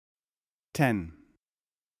10.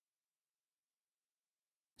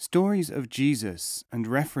 Stories of Jesus and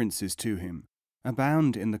references to him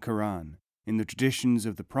abound in the Quran, in the traditions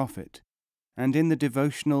of the Prophet, and in the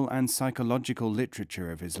devotional and psychological literature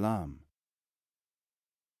of Islam.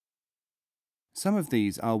 Some of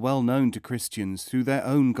these are well known to Christians through their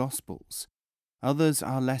own Gospels, others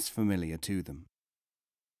are less familiar to them.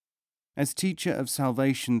 As teacher of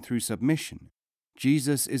salvation through submission,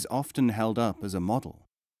 Jesus is often held up as a model.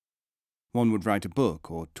 One would write a book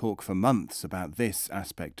or talk for months about this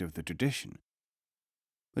aspect of the tradition.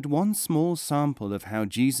 But one small sample of how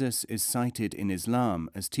Jesus is cited in Islam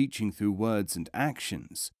as teaching through words and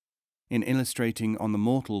actions, in illustrating on the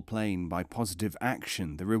mortal plane by positive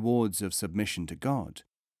action the rewards of submission to God,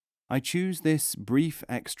 I choose this brief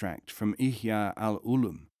extract from Ihya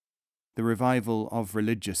al-Ulum, the Revival of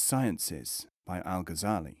Religious Sciences by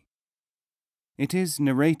al-Ghazali. It is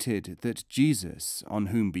narrated that Jesus, on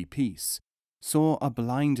whom be peace, saw a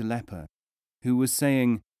blind leper who was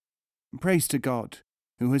saying, "Praise to God,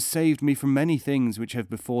 who has saved me from many things which have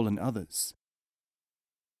befallen others."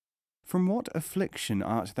 "From what affliction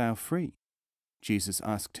art thou free?" Jesus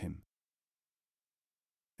asked him.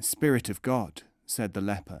 "Spirit of God," said the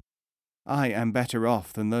leper, "I am better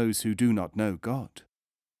off than those who do not know God."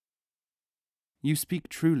 "You speak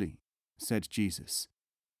truly," said Jesus.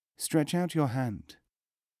 "Stretch out your hand."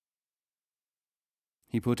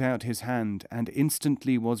 He put out his hand and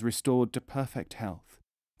instantly was restored to perfect health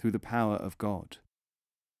through the power of God.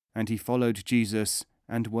 And he followed Jesus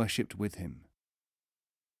and worshipped with him.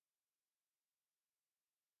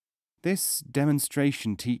 This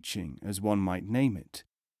demonstration teaching, as one might name it,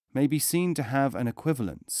 may be seen to have an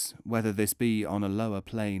equivalence, whether this be on a lower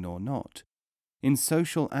plane or not, in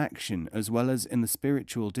social action as well as in the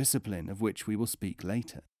spiritual discipline of which we will speak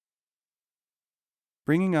later.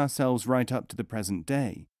 Bringing ourselves right up to the present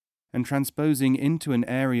day, and transposing into an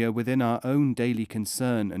area within our own daily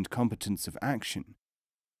concern and competence of action,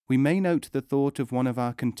 we may note the thought of one of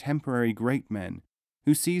our contemporary great men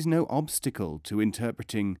who sees no obstacle to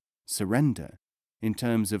interpreting surrender in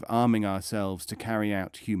terms of arming ourselves to carry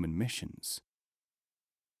out human missions.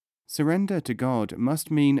 Surrender to God must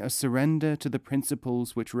mean a surrender to the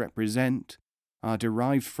principles which represent, are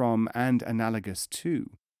derived from, and analogous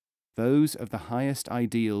to those of the highest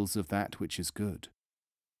ideals of that which is good.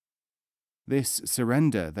 This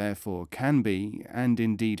surrender, therefore, can be, and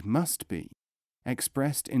indeed must be,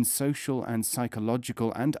 expressed in social and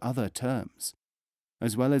psychological and other terms,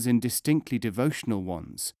 as well as in distinctly devotional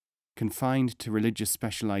ones, confined to religious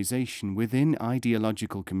specialization within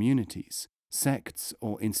ideological communities, sects,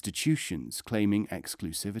 or institutions claiming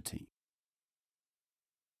exclusivity.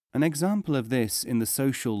 An example of this in the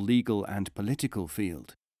social, legal, and political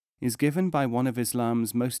field is given by one of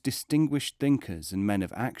Islam's most distinguished thinkers and men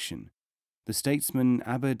of action, the statesman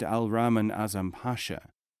Abd al-Rahman Azam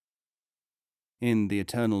Pasha, in The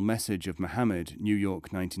Eternal Message of Muhammad, New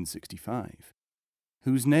York, 1965,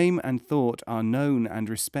 whose name and thought are known and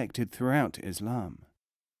respected throughout Islam.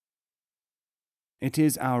 "It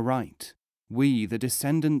is our right, we, the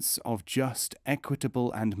descendants of just,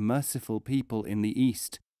 equitable, and merciful people in the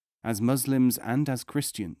East, as Muslims and as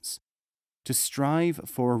Christians, to strive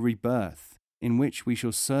for a rebirth in which we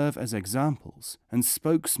shall serve as examples and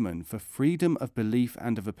spokesmen for freedom of belief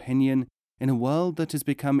and of opinion in a world that has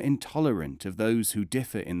become intolerant of those who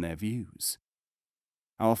differ in their views.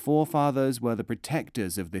 Our forefathers were the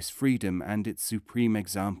protectors of this freedom and its supreme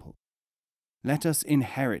example. Let us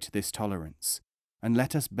inherit this tolerance, and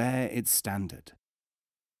let us bear its standard."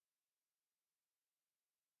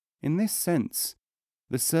 In this sense,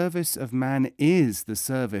 the service of man is the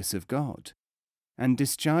service of God, and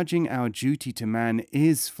discharging our duty to man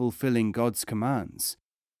is fulfilling God's commands,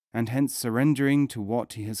 and hence surrendering to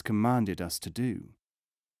what he has commanded us to do.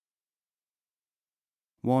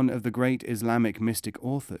 One of the great Islamic mystic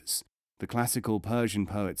authors, the classical Persian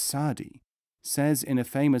poet Sa'di, says in a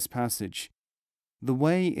famous passage, "The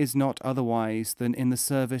way is not otherwise than in the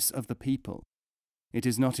service of the people. It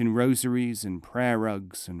is not in rosaries and prayer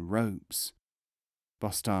rugs and robes."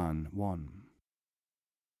 Bostan 1.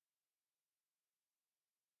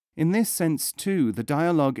 In this sense, too, the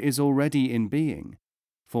dialogue is already in being,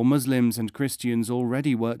 for Muslims and Christians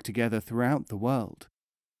already work together throughout the world,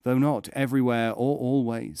 though not everywhere or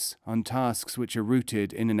always, on tasks which are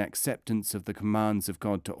rooted in an acceptance of the commands of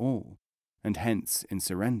God to all, and hence in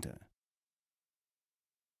surrender.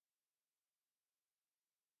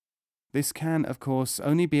 This can, of course,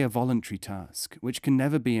 only be a voluntary task, which can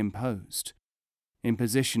never be imposed.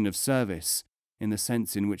 Imposition of service, in the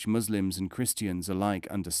sense in which Muslims and Christians alike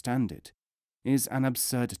understand it, is an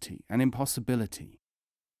absurdity, an impossibility.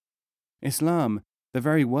 Islam, the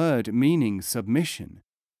very word meaning submission,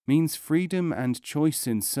 means freedom and choice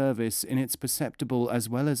in service in its perceptible as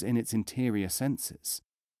well as in its interior senses.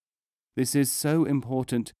 This is so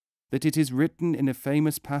important that it is written in a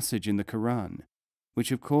famous passage in the Quran,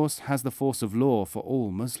 which of course has the force of law for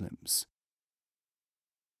all Muslims.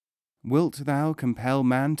 Wilt thou compel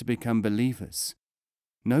man to become believers?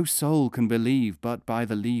 No soul can believe but by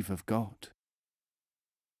the leave of God.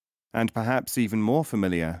 And perhaps even more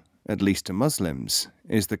familiar, at least to Muslims,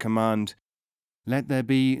 is the command, "Let there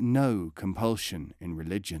be no compulsion in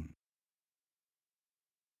religion."